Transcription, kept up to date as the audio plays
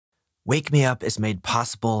Wake Me Up is made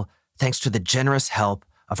possible thanks to the generous help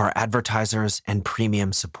of our advertisers and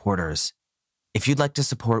premium supporters. If you'd like to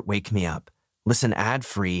support Wake Me Up, listen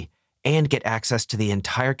ad-free, and get access to the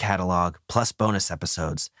entire catalog plus bonus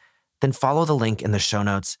episodes, then follow the link in the show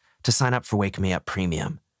notes to sign up for Wake Me Up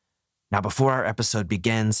Premium. Now, before our episode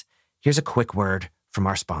begins, here's a quick word from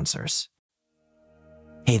our sponsors.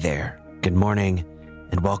 Hey there, good morning,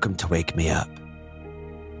 and welcome to Wake Me Up.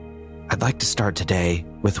 I'd like to start today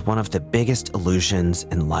with one of the biggest illusions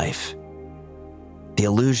in life. The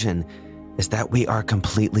illusion is that we are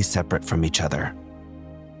completely separate from each other.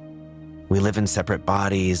 We live in separate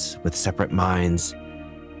bodies with separate minds,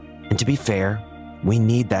 and to be fair, we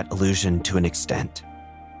need that illusion to an extent.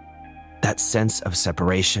 That sense of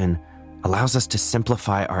separation allows us to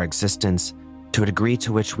simplify our existence to a degree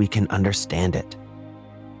to which we can understand it.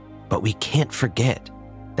 But we can't forget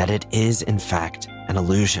that it is, in fact, an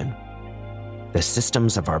illusion. The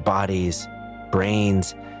systems of our bodies,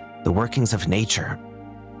 brains, the workings of nature,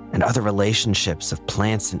 and other relationships of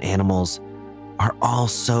plants and animals are all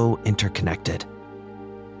so interconnected.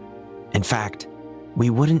 In fact, we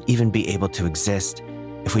wouldn't even be able to exist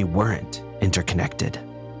if we weren't interconnected.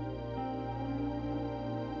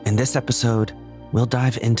 In this episode, we'll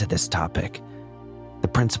dive into this topic, the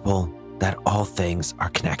principle that all things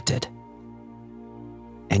are connected.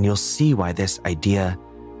 And you'll see why this idea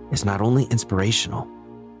is not only inspirational,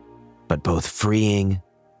 but both freeing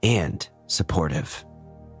and supportive.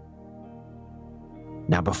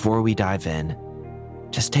 Now, before we dive in,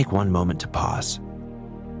 just take one moment to pause.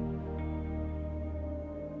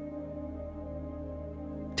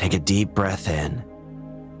 Take a deep breath in,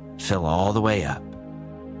 fill all the way up.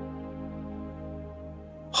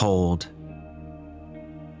 Hold,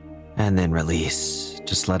 and then release.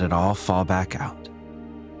 Just let it all fall back out.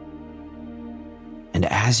 And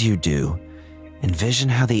as you do, envision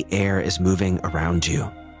how the air is moving around you.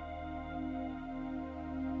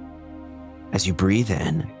 As you breathe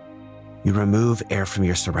in, you remove air from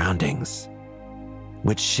your surroundings,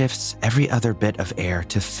 which shifts every other bit of air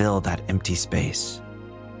to fill that empty space.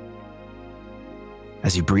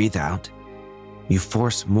 As you breathe out, you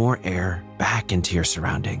force more air back into your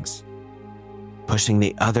surroundings, pushing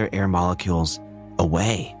the other air molecules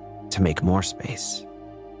away to make more space.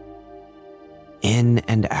 In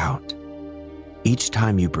and out. Each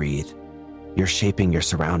time you breathe, you're shaping your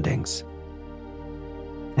surroundings.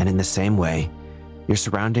 And in the same way, your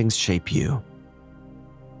surroundings shape you.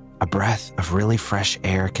 A breath of really fresh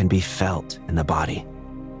air can be felt in the body,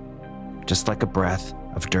 just like a breath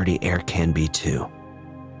of dirty air can be too.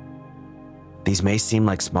 These may seem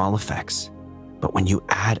like small effects, but when you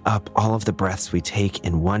add up all of the breaths we take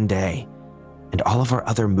in one day and all of our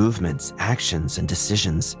other movements, actions, and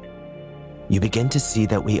decisions, you begin to see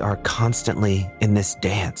that we are constantly in this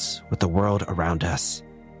dance with the world around us,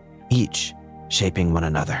 each shaping one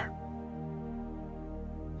another.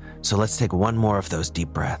 So let's take one more of those deep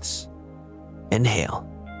breaths. Inhale,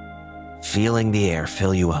 feeling the air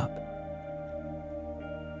fill you up.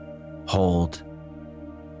 Hold,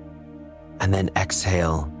 and then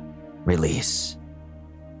exhale, release.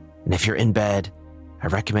 And if you're in bed, I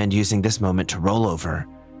recommend using this moment to roll over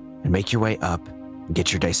and make your way up and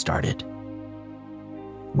get your day started.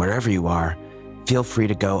 Wherever you are, feel free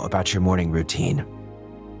to go about your morning routine.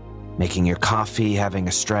 Making your coffee, having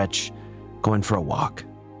a stretch, going for a walk.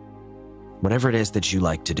 Whatever it is that you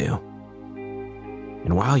like to do.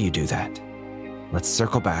 And while you do that, let's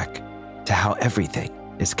circle back to how everything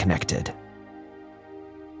is connected.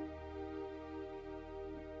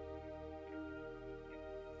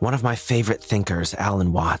 One of my favorite thinkers,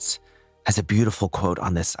 Alan Watts, has a beautiful quote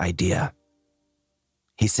on this idea.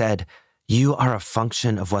 He said, "You are a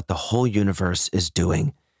function of what the whole universe is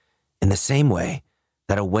doing, in the same way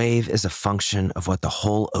that a wave is a function of what the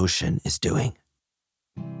whole ocean is doing."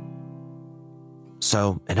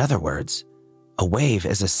 So, in other words, a wave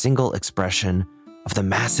is a single expression of the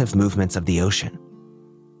massive movements of the ocean,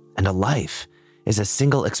 and a life is a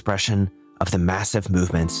single expression of the massive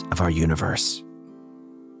movements of our universe.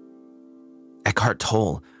 Eckhart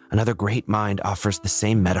Tolle, another great mind, offers the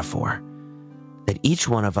same metaphor, that each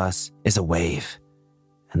one of us is a wave,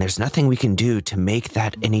 and there's nothing we can do to make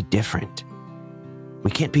that any different. We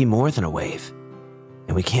can't be more than a wave,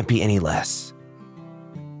 and we can't be any less.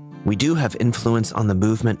 We do have influence on the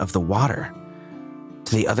movement of the water,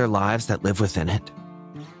 to the other lives that live within it,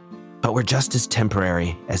 but we're just as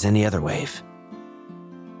temporary as any other wave.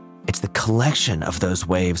 It's the collection of those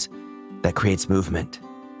waves that creates movement,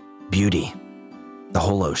 beauty, the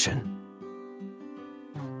whole ocean.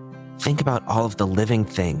 Think about all of the living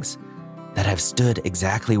things that have stood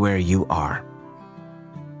exactly where you are.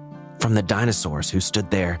 From the dinosaurs who stood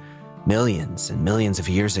there millions and millions of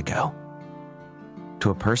years ago, to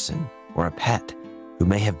a person or a pet who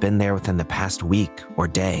may have been there within the past week or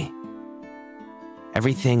day.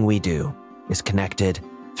 Everything we do is connected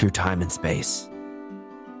through time and space.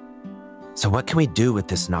 So what can we do with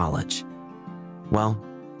this knowledge? Well,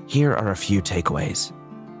 here are a few takeaways.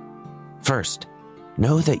 First,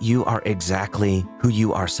 know that you are exactly who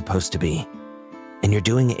you are supposed to be, and you're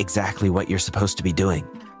doing exactly what you're supposed to be doing.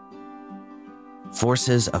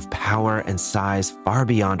 Forces of power and size far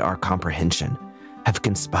beyond our comprehension have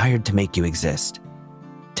conspired to make you exist,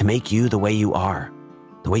 to make you the way you are,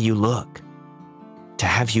 the way you look, to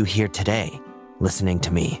have you here today, listening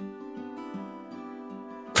to me.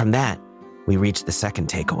 From that, we reach the second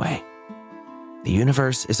takeaway. The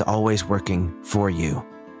universe is always working for you,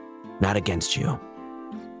 not against you.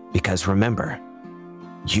 Because remember,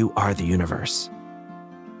 you are the universe.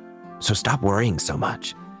 So stop worrying so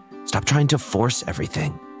much. Stop trying to force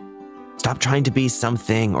everything. Stop trying to be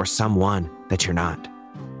something or someone that you're not.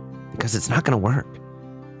 Because it's not going to work.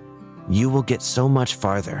 You will get so much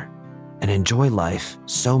farther and enjoy life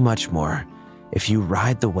so much more if you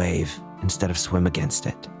ride the wave instead of swim against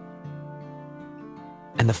it.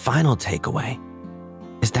 And the final takeaway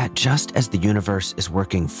is that just as the universe is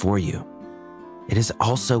working for you, it is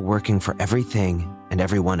also working for everything and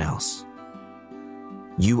everyone else.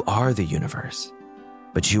 You are the universe,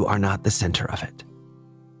 but you are not the center of it.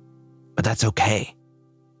 But that's okay,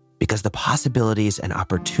 because the possibilities and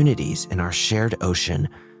opportunities in our shared ocean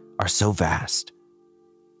are so vast.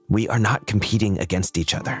 We are not competing against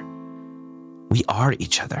each other. We are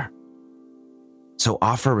each other. So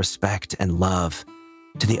offer respect and love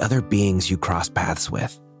to the other beings you cross paths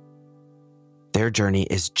with. Their journey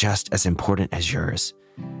is just as important as yours.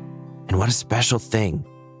 And what a special thing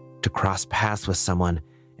to cross paths with someone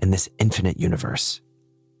in this infinite universe.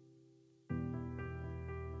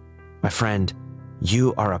 My friend,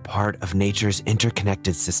 you are a part of nature's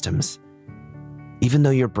interconnected systems, even though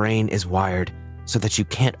your brain is wired so that you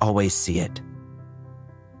can't always see it.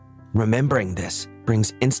 Remembering this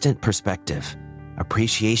brings instant perspective,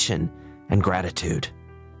 appreciation, and gratitude.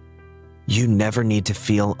 You never need to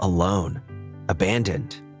feel alone,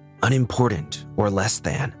 abandoned, unimportant, or less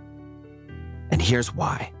than. And here's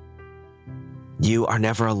why. You are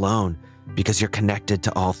never alone because you're connected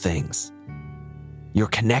to all things. You're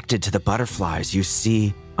connected to the butterflies you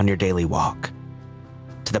see on your daily walk,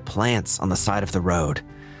 to the plants on the side of the road,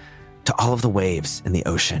 to all of the waves in the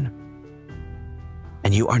ocean.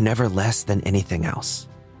 And you are never less than anything else.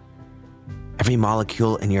 Every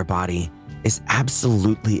molecule in your body is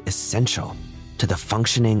absolutely essential to the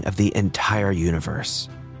functioning of the entire universe.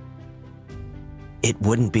 It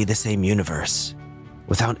wouldn't be the same universe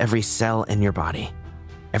without every cell in your body,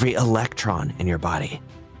 every electron in your body,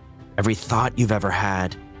 every thought you've ever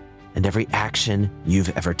had, and every action you've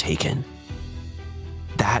ever taken.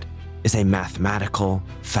 That is a mathematical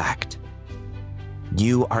fact.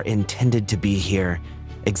 You are intended to be here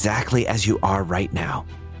exactly as you are right now,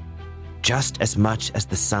 just as much as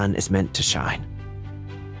the sun is meant to shine.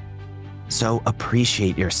 So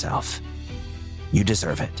appreciate yourself. You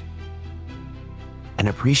deserve it. And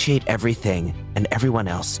appreciate everything and everyone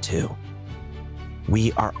else too.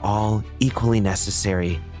 We are all equally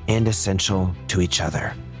necessary and essential to each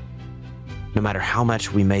other. No matter how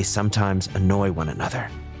much we may sometimes annoy one another,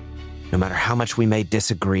 no matter how much we may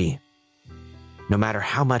disagree, no matter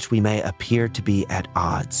how much we may appear to be at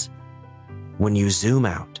odds, when you zoom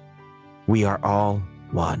out, we are all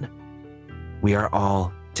one. We are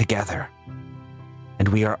all together. And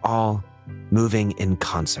we are all moving in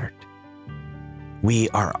concert. We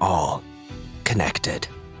are all connected.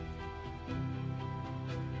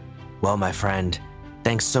 Well, my friend,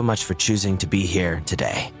 thanks so much for choosing to be here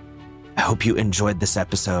today. I hope you enjoyed this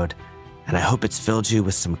episode, and I hope it's filled you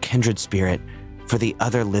with some kindred spirit for the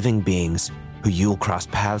other living beings who you'll cross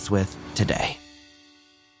paths with today.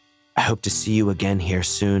 I hope to see you again here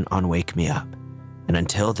soon on Wake Me Up. And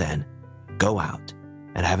until then, go out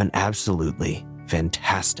and have an absolutely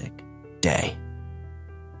fantastic day.